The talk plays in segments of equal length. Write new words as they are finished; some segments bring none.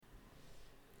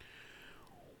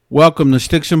Welcome to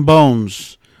Sticks and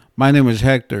Bones. My name is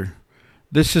Hector.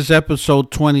 This is episode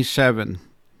 27.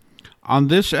 On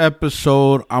this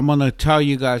episode, I'm going to tell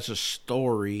you guys a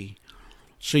story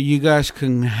so you guys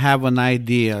can have an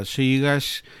idea. So you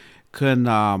guys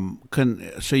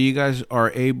so you guys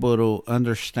are able to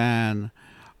understand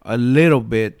a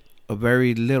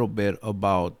very little bit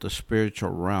about the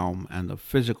spiritual realm and the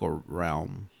physical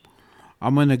realm.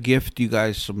 I'm gonna gift you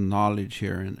guys some knowledge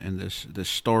here in this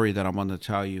story that I'm gonna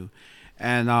tell you,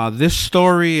 and this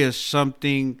story is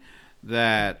something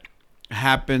that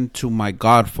happened to my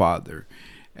godfather,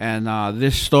 and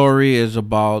this story is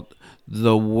about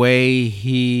the way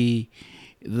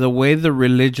the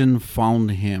religion found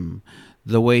him,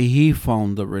 the way he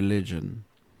found the religion.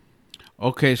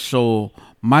 Okay, so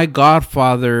my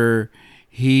godfather,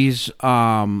 he's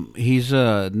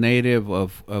a native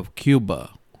of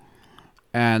Cuba,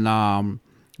 and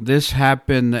this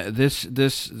happened this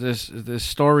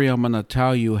story I'm gonna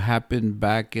tell you happened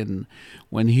back in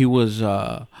when he was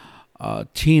a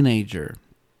teenager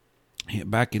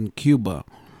back in Cuba,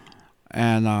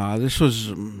 and this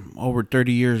was over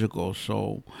 30 years ago.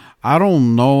 So I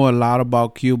don't know a lot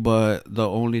about Cuba. The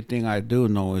only thing I do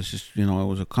know is just, it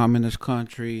was a communist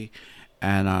country,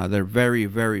 and they're very,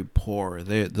 very poor.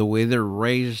 The way they're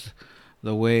raised,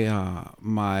 the way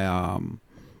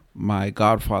my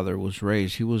godfather was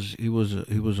raised. He was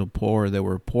a poor. They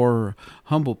were poor,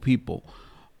 humble people.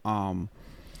 Um,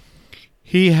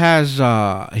 he had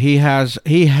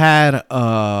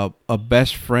a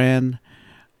best friend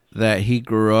that he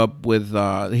grew up with.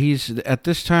 He's at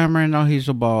this time right now. He's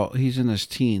in his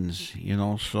teens.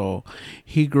 So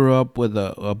he grew up with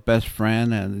a best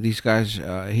friend, and these guys.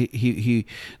 They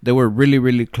were really,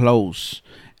 really close,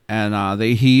 and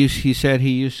he said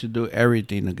he used to do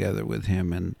everything together with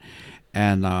him,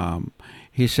 and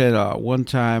he said one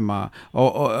time,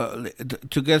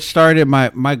 to get started,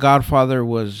 my godfather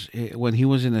was, when he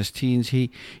was in his teens, he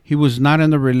was not in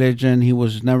the religion. He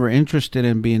was never interested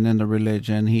in being in the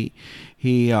religion. He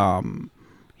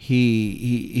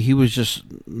was just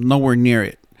nowhere near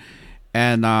it,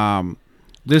 and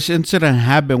this incident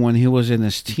happened when he was in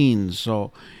his teens.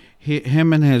 So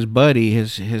him and his buddy,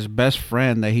 his best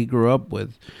friend that he grew up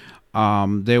with,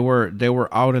 they were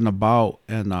out and about,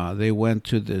 and they went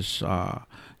to this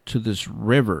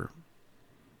river,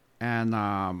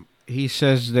 and he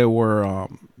says they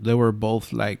were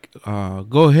both like,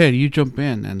 go ahead, you jump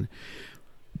in, and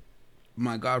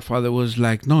my godfather was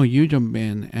like, no, you jump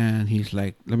in, and he's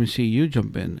like, let me see you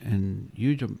jump in, and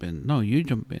you jump in, no, you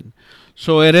jump in.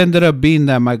 So it ended up being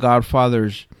that my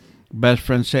godfather's best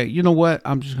friend said, you know what,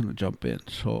 I'm just gonna jump in.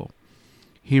 So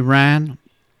he ran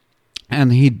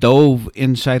and he dove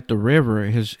inside the river.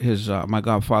 His my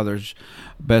godfather's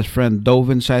best friend dove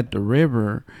inside the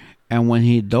river, and when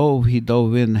he dove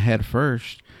in head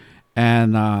first,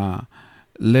 and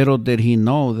little did he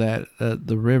know that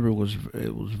the river was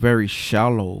very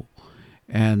shallow,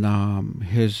 and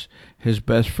his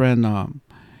best friend,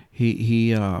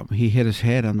 he hit his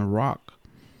head on the rock,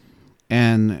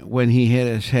 and when he hit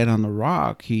his head on the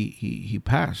rock, he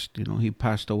passed. He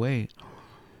passed away.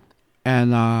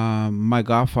 And my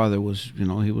godfather was, he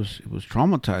was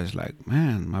traumatized. Like,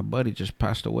 man, my buddy just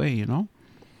passed away.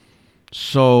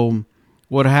 So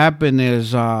what happened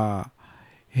is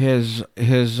his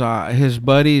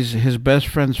buddies, his best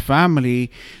friend's family,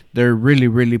 they're really,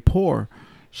 really poor.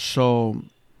 So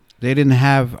they didn't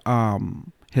have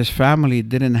his family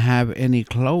didn't have any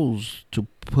clothes to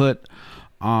put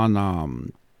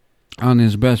on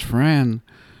his best friend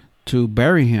to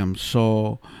bury him.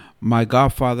 So my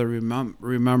godfather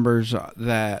remembers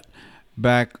that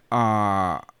back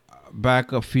a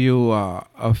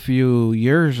few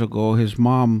years ago, his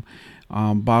mom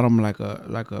bought him like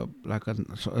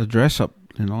a dress up.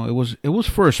 It was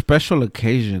for a special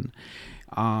occasion.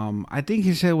 I think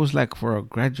he said it was like for a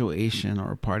graduation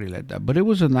or a party like that. But it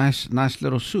was a nice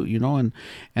little suit, and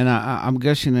I'm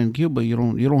guessing in Cuba you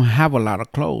don't have a lot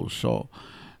of clothes, so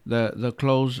the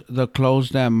clothes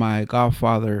that my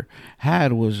godfather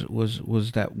had was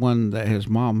that one that his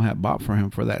mom had bought for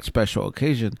him for that special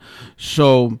occasion.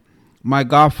 So my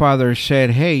godfather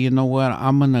said, hey, you know what,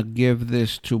 I'm gonna give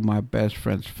this to my best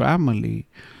friend's family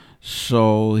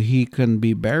so he can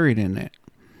be buried in it.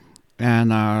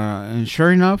 And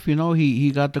sure enough,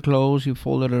 he got the clothes, he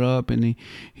folded it up, and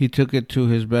he took it to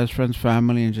his best friend's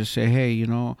family and just said, hey,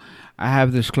 I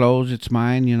have this clothes, it's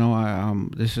mine,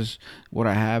 this is what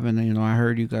I have, and I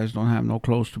heard you guys don't have no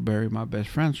clothes to bury my best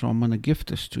friend, so I'm gonna gift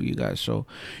this to you guys, so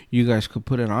you guys could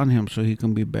put it on him, so he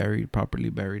can be properly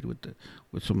buried with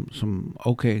some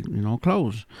okay,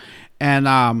 clothes. And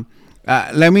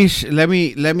Let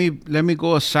me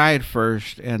go aside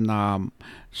first, and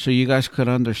so you guys could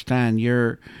understand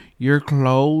your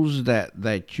clothes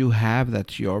that you have,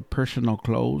 that's your personal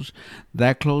clothes.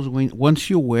 That clothes, when once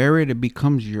you wear it, it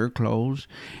becomes your clothes,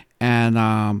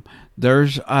 and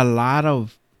there's a lot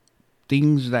of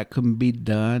things that can be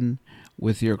done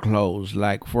with your clothes.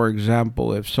 Like, for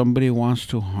example, if somebody wants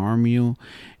to harm you,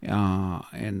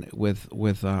 and with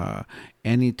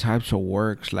any types of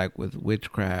works, like with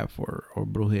witchcraft or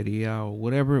brujeria or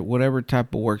whatever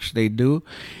type of works they do,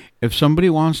 if somebody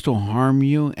wants to harm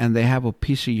you and they have a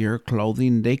piece of your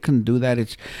clothing, they can do that.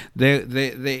 It's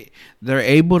they're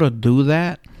able to do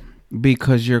that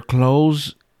because your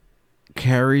clothes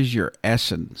carries your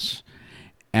essence.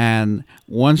 And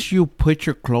once you put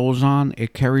your clothes on,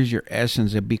 it carries your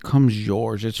essence. It becomes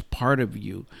yours. It's part of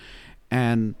you.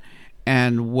 And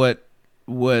what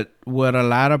a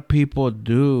lot of people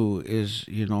do is,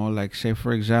 like, say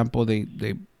for example, they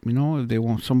if they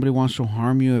want, somebody wants to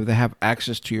harm you, if they have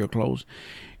access to your clothes,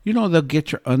 they'll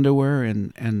get your underwear,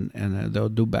 and they'll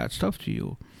do bad stuff to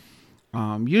you.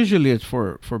 Usually it's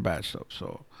for bad stuff.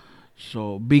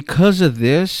 So because of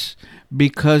this,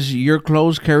 because your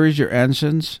clothes carries your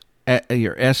essence, a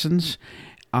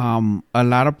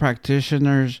lot of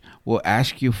practitioners will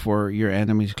ask you for your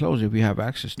enemy's clothes if you have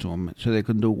access to them, so they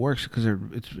can do works, because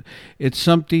it's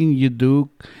something you do,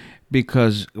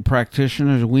 because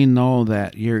practitioners, we know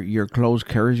that your clothes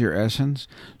carries your essence.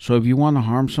 So if you want to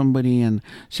harm somebody, and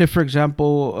say for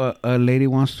example, a lady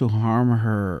wants to harm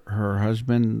her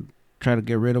husband, try to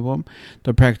get rid of him,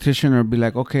 the practitioner will be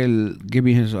like, okay, give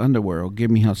me his underwear, or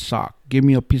give me his sock, give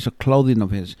me a piece of clothing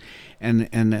of his, and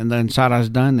then Sarah's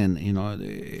done, and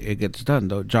it gets done,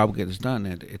 the job gets done,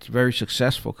 and it's very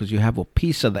successful because you have a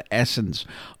piece of the essence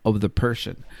of the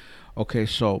person. Okay,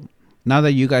 so now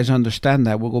that you guys understand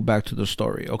that, we'll go back to the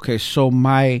story. Okay, so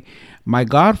my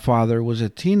godfather was a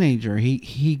teenager.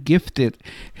 He gifted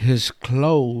his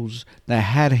clothes that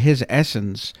had his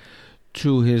essence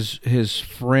to his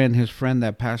friend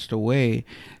that passed away,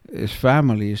 his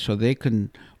family, so they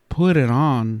can put it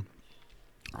on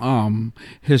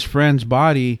his friend's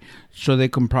body, so they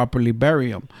can properly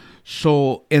bury him.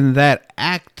 So in that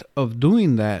act of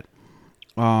doing that,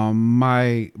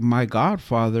 my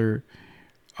godfather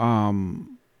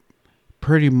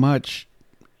pretty much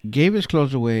gave his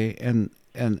clothes away, and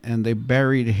they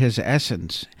buried his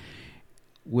essence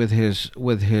with his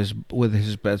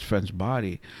best friend's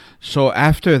body. So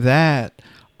after that,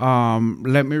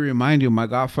 let me remind you, my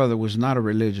godfather was not a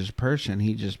religious person.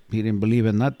 He didn't believe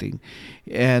in nothing,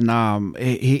 and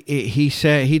he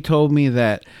said, he told me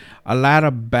that a lot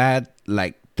of bad,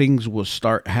 like, things will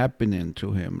start happening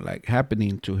to him, like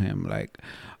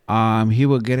he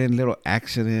would get in little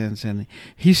accidents, and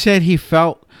he said he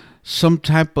felt some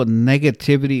type of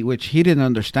negativity, which he didn't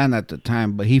understand at the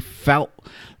time, but he felt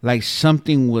like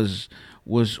something was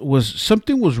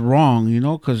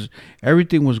wrong, because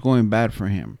everything was going bad for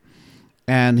him,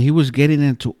 and he was getting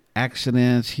into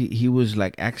accidents. He was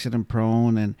like accident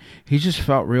prone, and he just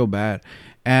felt real bad.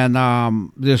 And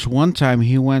this one time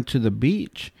he went to the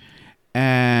beach,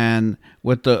 and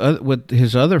with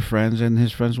his other friends, and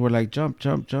his friends were like, jump,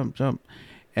 jump, jump, jump,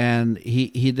 and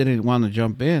he didn't want to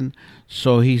jump in,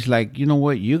 so he's like, you know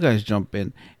what, you guys jump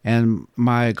in. And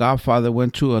my godfather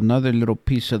went to another little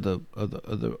piece of the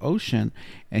ocean,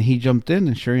 and he jumped in,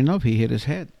 and sure enough, he hit his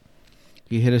head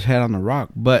on the rock.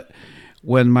 But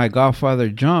when my godfather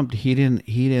jumped, he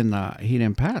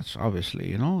didn't pass,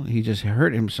 obviously, he just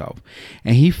hurt himself,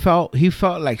 and he felt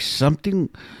like something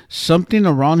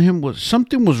around him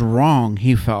was wrong,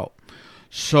 he felt.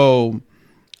 So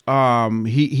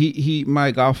he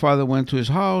my godfather went to his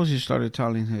house. He started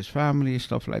telling his family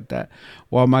stuff like that.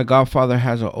 Well, my godfather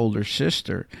has an older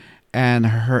sister, and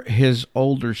his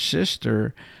older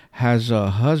sister has a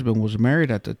husband, was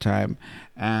married at the time,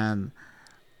 and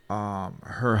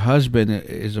her husband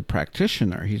is a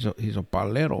practitioner. He's a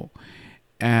palero,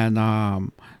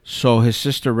 and so his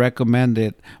sister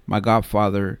recommended my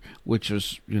godfather, which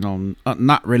was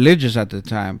not religious at the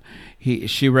time.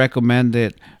 She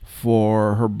recommended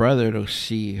for her brother to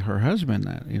see her husband,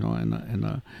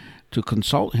 and to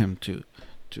consult him, to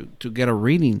get a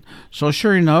reading. So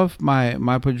sure enough,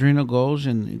 my padrino goes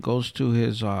to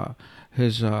his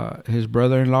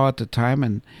brother-in-law at the time,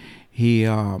 and he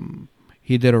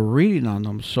did a reading on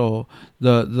them. So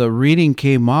the reading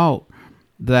came out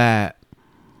that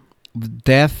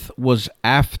death was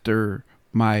after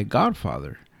my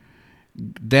godfather.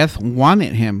 Death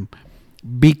wanted him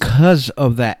because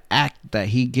of that act that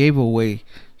he gave away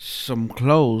some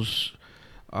clothes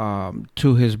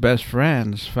to his best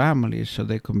friend's family so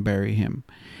they can bury him.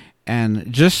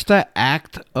 And just the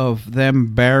act of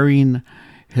them burying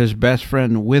his best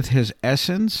friend with his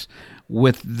essence,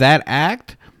 with that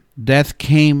act, death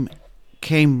came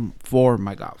for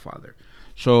my godfather.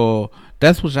 So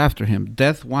death was after him.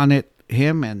 Death wanted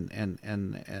him, and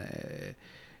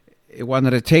it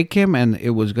wanted to take him, and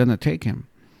it was gonna take him.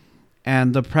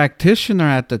 And the practitioner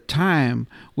at the time,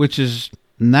 which is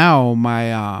now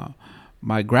my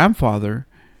grandfather,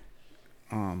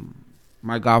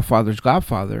 my godfather's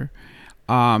godfather,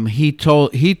 he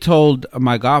told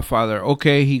my godfather,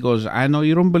 okay, he goes, I know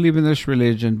you don't believe in this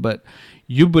religion, but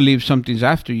you believe something's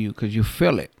after you because you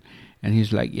feel it. And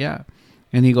he's like, yeah.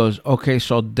 And he goes, okay,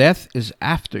 so death is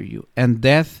after you, and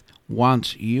death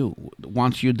wants you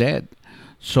dead.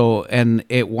 So, and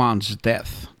it wants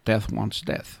death. Death wants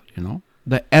death,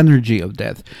 the energy of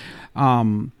death.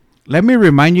 Let me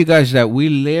remind you guys that we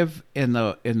live in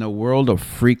a world of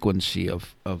frequency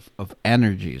of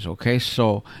energies. Okay,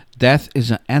 so death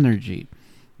is an energy,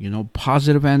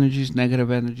 positive energies, negative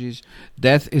energies.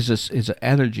 Death is an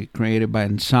energy created by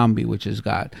Ensambi, which is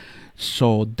God.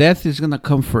 So death is gonna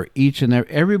come for each and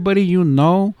everybody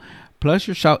plus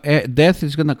yourself. Death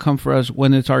is gonna come for us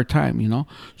when it's our time.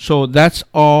 So that's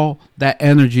all that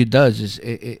energy does, is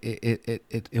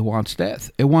it wants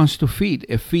death. It wants to feed.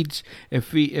 It feeds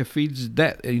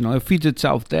death. It feeds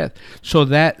itself death. So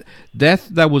that death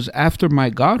that was after my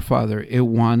godfather, it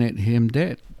wanted him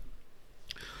dead.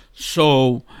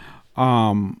 So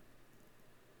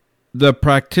the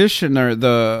practitioner,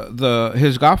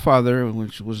 his godfather,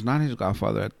 which was not his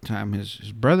godfather at the time,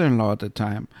 his brother-in-law at the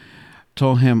time,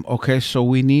 told him, okay, so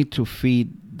we need to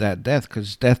feed that death,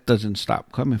 because death doesn't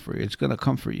stop coming for you. It's going to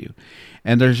come for you.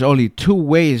 And there's only two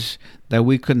ways that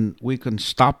we can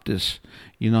stop this,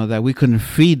 that we can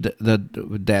feed the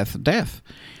death.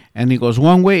 And he goes,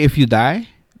 one way, if you die,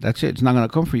 that's it. It's not going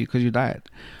to come for you because you died.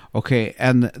 Okay.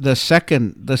 And the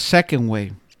second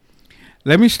way,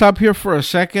 let me stop here for a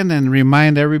second and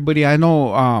remind everybody. I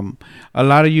know a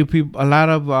lot of you people, a lot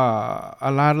of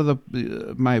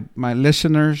my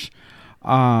listeners,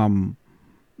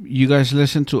 you guys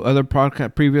listen to other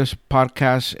previous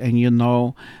podcasts, and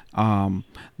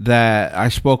that I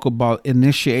spoke about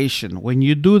initiation. When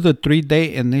you do the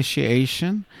 3-day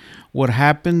initiation, what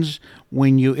happens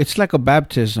when it's like a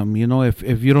baptism.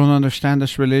 If you don't understand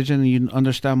this religion, you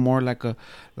understand more like a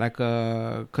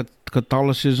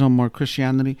Catholicism or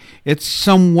Christianity. It's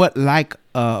somewhat like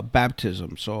a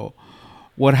baptism. So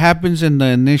what happens in the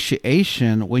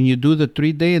initiation, when you do the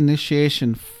 3-day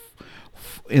initiation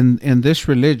in this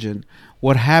religion,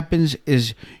 what happens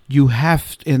is you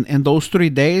have in those 3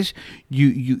 days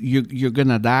you're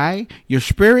gonna die. Your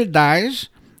spirit dies,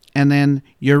 and then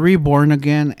you're reborn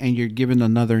again, and you're given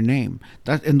another name.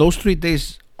 That in those 3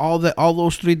 days, all the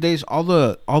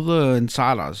ensalas,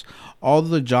 all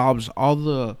the jobs, all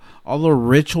the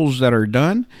rituals that are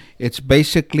done, it's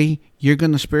basically you're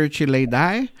gonna spiritually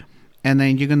die, and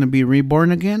then you're gonna be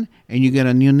reborn again, and you get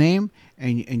a new name,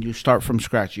 and you start from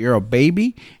scratch. You're a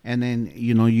baby, and then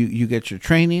you get your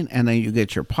training, and then you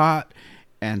get your pot,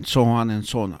 and so on and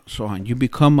so on, so on. You're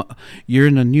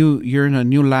in a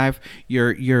new life.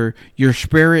 Your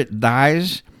spirit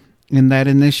dies in that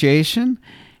initiation,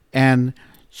 and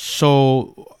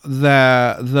so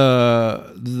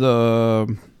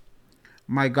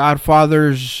my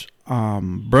godfather's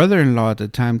brother-in-law at the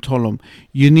time told him,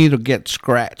 you need to get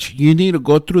scratched. You need to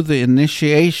go through the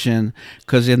initiation,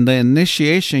 because in the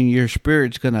initiation your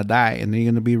spirit's gonna die, and you're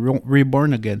gonna be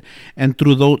reborn again. And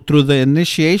through the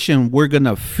initiation, we're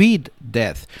gonna feed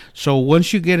death. So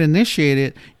once you get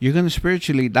initiated, you're gonna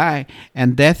spiritually die,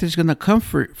 and death is gonna come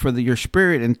for your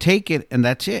spirit and take it, and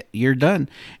that's it. You're done,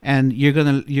 and you're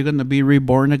gonna be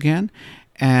reborn again.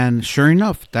 And sure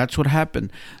enough, that's what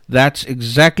happened. That's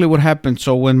exactly what happened.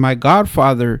 So when my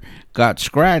godfather got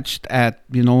scratched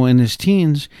in his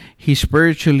teens, he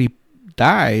spiritually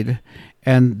died,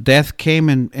 and death came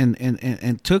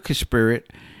and took his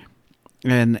spirit,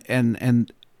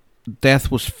 and death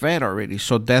was fed already.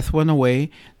 So death went away.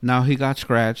 Now he got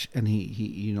scratched, and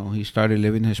he started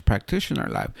living his practitioner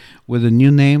life with a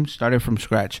new name, started from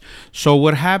scratch. So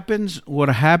what happens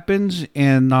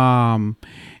in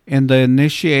the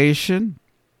initiation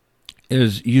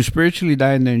is you spiritually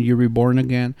die, and then you're reborn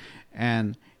again,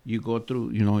 and you go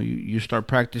through, you start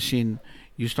practicing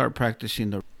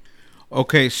the.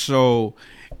 Okay, so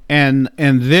and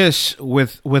this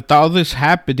with all this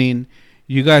happening,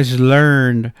 you guys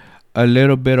learned a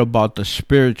little bit about the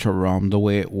spiritual realm, the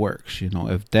way it works.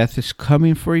 If death is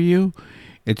coming for you,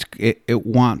 it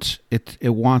wants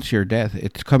your death.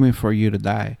 It's coming for you to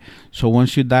die. So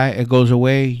once you die, it goes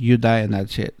away. You die, and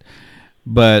that's it.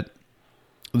 But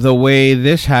the way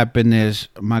this happened is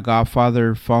my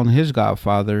godfather found his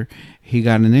godfather. He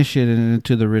got initiated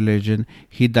into the religion.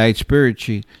 He died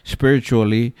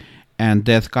spiritually, and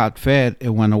death got fed. It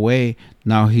went away.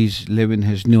 Now he's living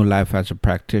his new life as a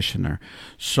practitioner.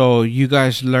 So you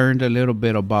guys learned a little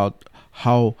bit about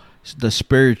how the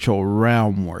spiritual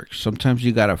realm works. Sometimes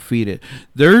you gotta feed it.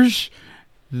 There's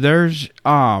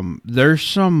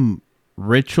some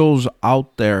rituals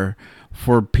out there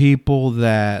for people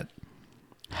that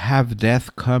have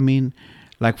death coming.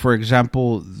 Like, for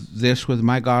example, this with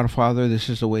my godfather, this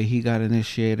is the way he got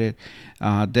initiated.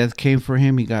 Death came for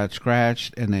him. He got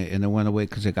scratched, and it went away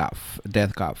because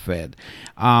death got fed.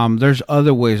 There's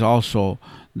other ways also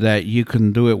that you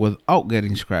can do it without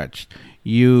getting scratched.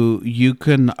 You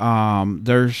can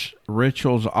there's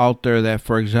rituals out there that,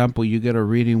 for example, you get a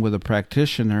reading with a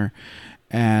practitioner,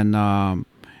 and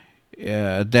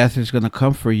death is going to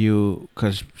come for you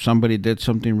because somebody did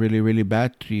something really, really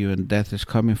bad to you, and death is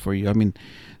coming for you. I mean,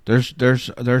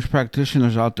 there's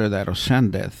practitioners out there that'll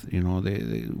send death.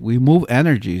 We move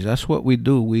energies. That's what we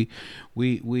do. We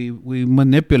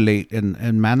manipulate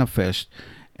and manifest,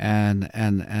 and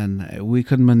we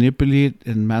can manipulate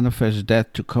and manifest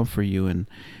death to come for you, and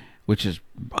which is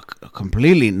a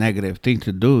completely negative thing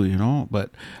to do,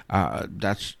 but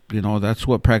that's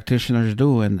what practitioners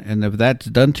do. And if that's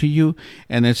done to you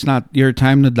and it's not your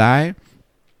time to die,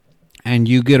 and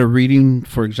you get a reading,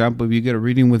 for example, if you get a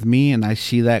reading with me and I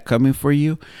see that coming for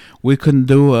you, we can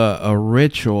do a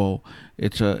ritual.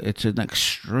 It's an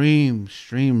extreme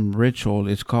ritual.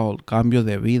 It's called Cambio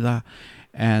de Vida.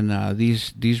 And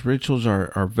these rituals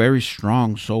are very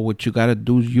strong. So what you got to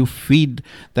do is you feed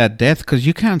that death, because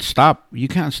you can't stop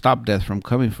death from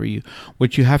coming for you.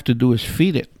 What you have to do is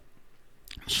feed it.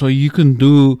 So you can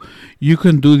do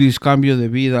these cambio de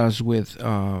vidas with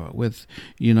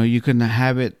you can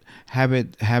have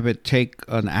it take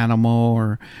an animal,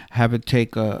 or have it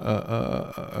take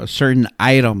a certain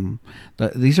item.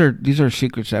 These are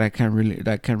secrets that I can't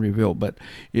reveal. But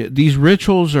these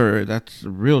rituals that's a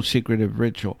real secretive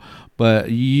ritual. But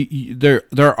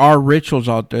there are rituals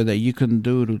out there that you can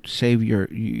do to save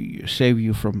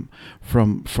you from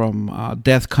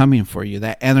death coming for you,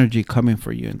 that energy coming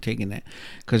for you and taking it,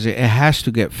 because it has to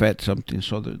get fed something.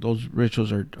 So those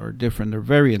rituals are different. They're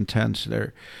very intense.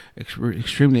 They're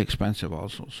extremely expensive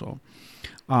also.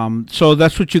 So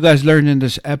that's what you guys learned in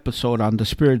this episode on the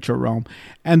spiritual realm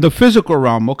and the physical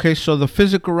realm. Okay, so the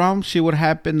physical realm, see what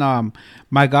happened.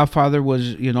 My godfather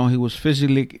was, he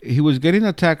was getting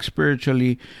attacked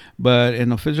spiritually, but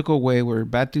in a physical way where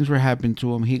bad things were happening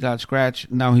to him. He got scratched.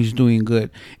 Now he's doing good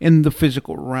in the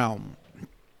physical realm.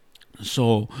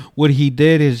 So what he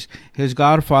did is his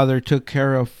godfather took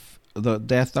care of the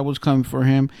death that was coming for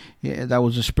him. Yeah, that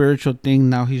was a spiritual thing.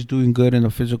 Now he's doing good in the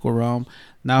physical realm.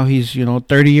 Now he's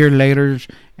 30 years later,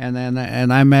 and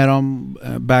I met him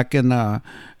back in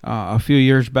a few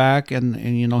years back, and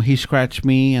he scratched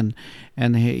me, and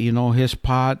he, his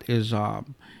pot is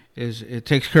it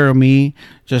takes care of me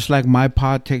just like my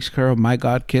pot takes care of my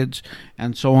god kids,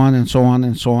 and so on and so on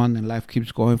and so on, and life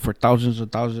keeps going for thousands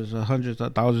of hundreds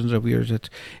of thousands of years.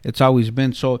 It's always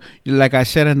been so. Like I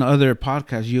said in other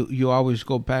podcasts, you always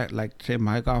go back, like say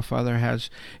my godfather has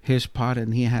his pot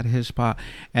and he had his pot,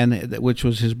 and which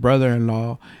was his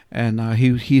brother-in-law, and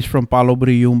he's from Palo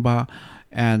Briyumba.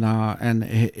 And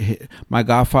my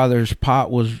godfather's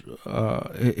pot was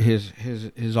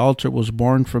his altar was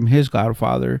born from his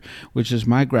godfather, which is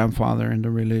my grandfather in the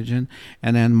religion,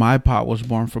 and then my pot was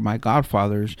born from my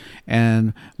godfather's,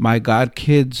 and my god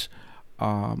kids'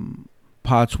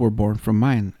 pots were born from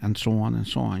mine, and so on and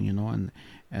so on,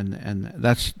 and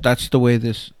that's the way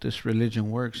this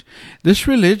religion works. This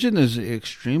religion is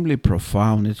extremely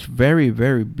profound. It's very,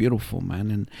 very beautiful,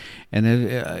 man,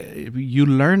 and you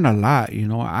learn a lot.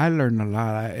 I learn a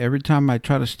lot. Every time I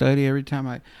try to study, every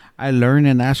time I learn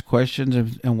and ask questions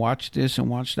and watch this and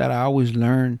watch that, I always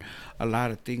learn a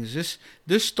lot of things.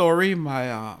 This story,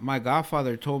 my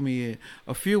godfather told me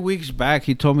a few weeks back.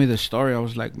 He told me the story. I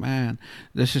was like, man,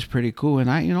 this is pretty cool.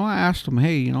 And I asked him,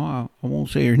 hey, I won't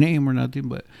say your name or nothing,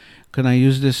 but can I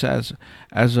use this as a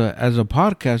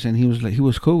podcast? And he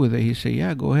was cool with it. He said,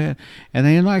 yeah, go ahead. And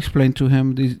then I explained to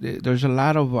him there's a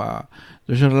lot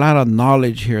of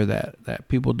knowledge here that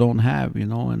people don't have,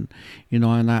 and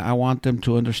I want them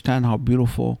to understand how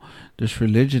beautiful this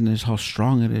religion is, how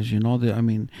strong it is.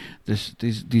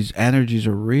 These energies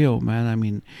are real, man. I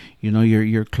mean,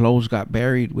 your clothes got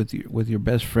buried with your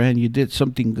best friend. You did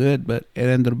something good, but it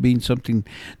ended up being something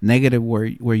negative where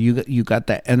you got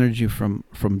that energy from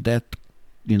death,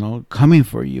 coming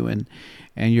for you, and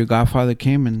your godfather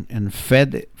came and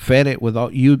fed it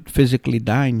without you physically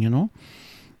dying,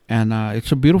 and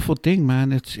it's a beautiful thing,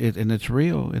 man. And it's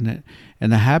real, and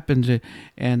it happens,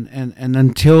 and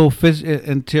until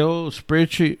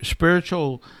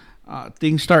spiritual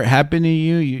things start happening to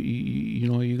you, you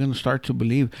know, you're gonna start to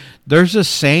believe. There's a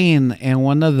saying in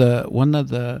one of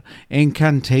the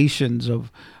incantations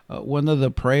of one of the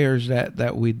prayers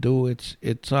that we do. It's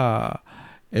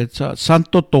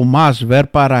Santo Tomás, ver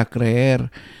para creer.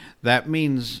 That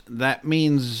means that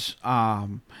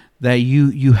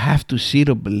you have to see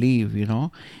to believe, you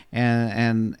know,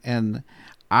 and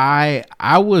I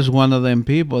was one of them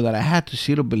people that I had to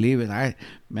see to believe. And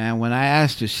when I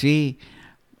asked to see,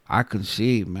 I could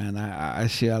see, man. I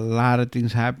see a lot of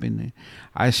things happening.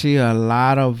 I see a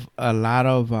lot of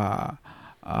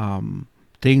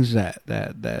things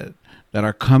that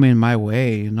are coming my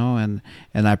way, you know, and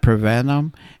I prevent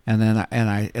them, and then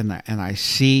I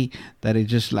see that it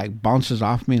just like bounces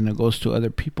off me and it goes to other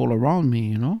people around me,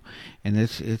 you know, and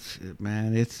it's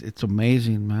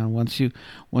amazing, man. Once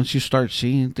you start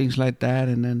seeing things like that,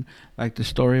 and then like the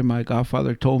story my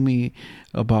godfather told me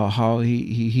about how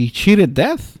he cheated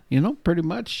death, you know, pretty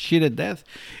much cheated death.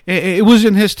 It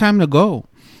wasn't his time to go.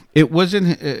 It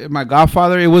wasn't my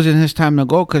godfather. It wasn't his time to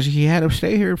go because he had to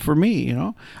stay here for me, you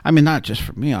know. I mean, not just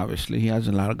for me, obviously. He has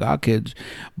a lot of god kids,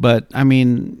 but I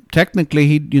mean, technically,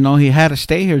 he had to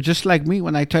stay here, just like me.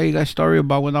 When I tell you guys story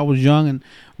about when I was young and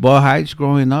Boyle Heights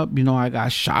growing up, you know, I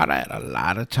got shot at a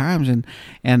lot of times, and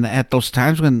at those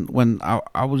times when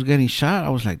I was getting shot, I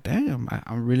was like, damn,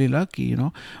 I'm really lucky, you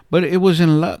know. But it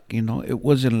wasn't luck, you know. It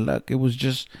wasn't luck. It was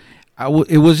just.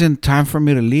 It wasn't time for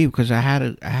me to leave because I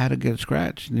had to get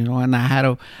scratched, you know, and I had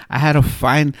to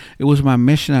find. It was my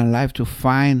mission in life to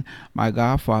find my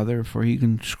godfather, for he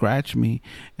can scratch me,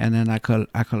 and then I could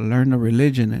learn the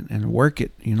religion and work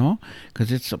it, you know,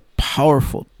 because it's a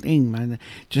powerful thing, man.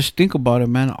 Just think about it,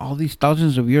 man. All these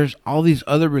thousands of years, all these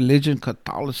other religions,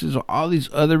 Catholicism, all these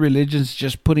other religions,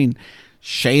 just putting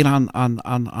shade on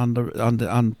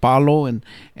Palo,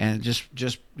 and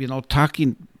just you know,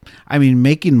 talking. I mean,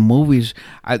 making movies.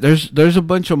 There's a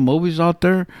bunch of movies out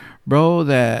there, bro.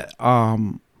 That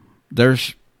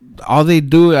there's all they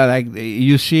do. Like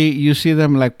you see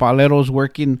them like paleros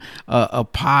working a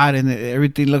pot, and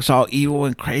everything looks all evil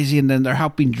and crazy, and then they're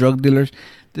helping drug dealers.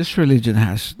 This religion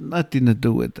has nothing to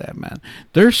do with that, man.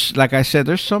 There's, like I said,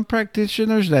 there's some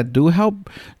practitioners that do help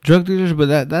drug dealers, but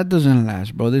that doesn't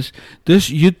last, bro. This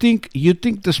you think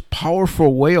this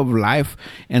powerful way of life,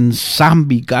 and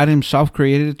Zombie God himself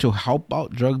created to help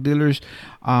out drug dealers,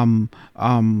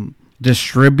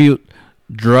 distribute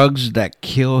drugs that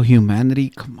kill humanity?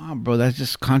 Come on, bro. That's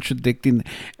just contradicting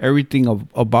everything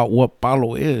about what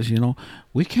Palo is, you know.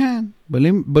 We can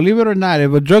believe it or not.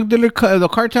 If a drug dealer, if the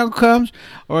cartel comes,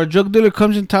 or a drug dealer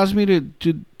comes and tells me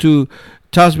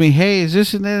tells me, hey, is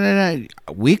this and that,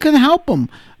 we can help them.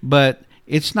 But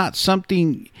it's not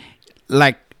something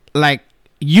like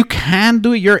you can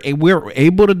do it. We're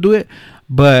able to do it,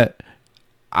 but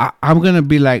I'm gonna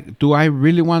be like, do I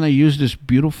really want to use this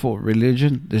beautiful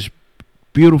religion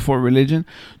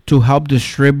to help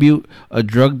distribute a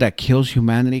drug that kills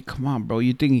humanity? Come on, bro.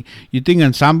 You think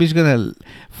Ensambi's gonna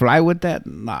fly with that?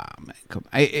 Nah, man. Come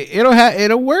on.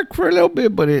 It'll work for a little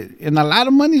bit, but and a lot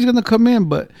of money's gonna come in.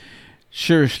 But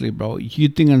seriously, bro, you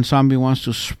think Ensambi wants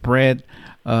to spread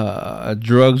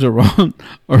drugs around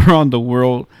the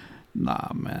world? Nah,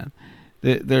 man.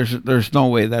 There's no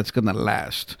way that's gonna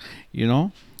last, you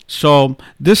know. So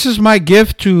this is my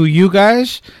gift to you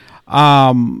guys.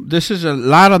 This is a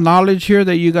lot of knowledge here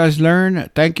that you guys learn.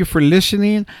 Thank you for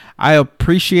listening. I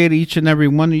appreciate each and every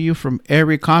one of you from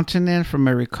every continent, from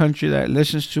every country that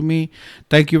listens to me.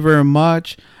 Thank you very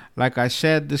much. Like I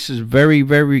said, this is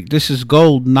this is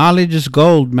gold. Knowledge is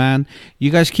gold, man. You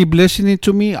guys keep listening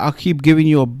to me. I'll keep giving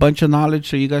you a bunch of knowledge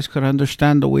so you guys could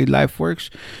understand the way life works,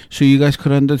 so you guys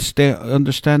could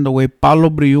understand the way Palo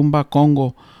Briyumba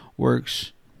Congo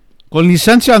works. Con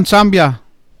licencia en Zambia.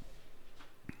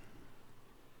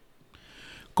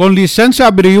 Con licencia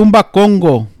Briyumba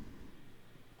Congo.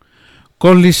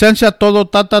 Con licencia todo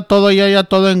tata, todo yaya,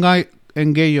 todo en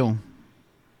gallo.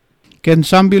 Que en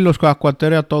Zambi los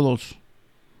acuatere a todos.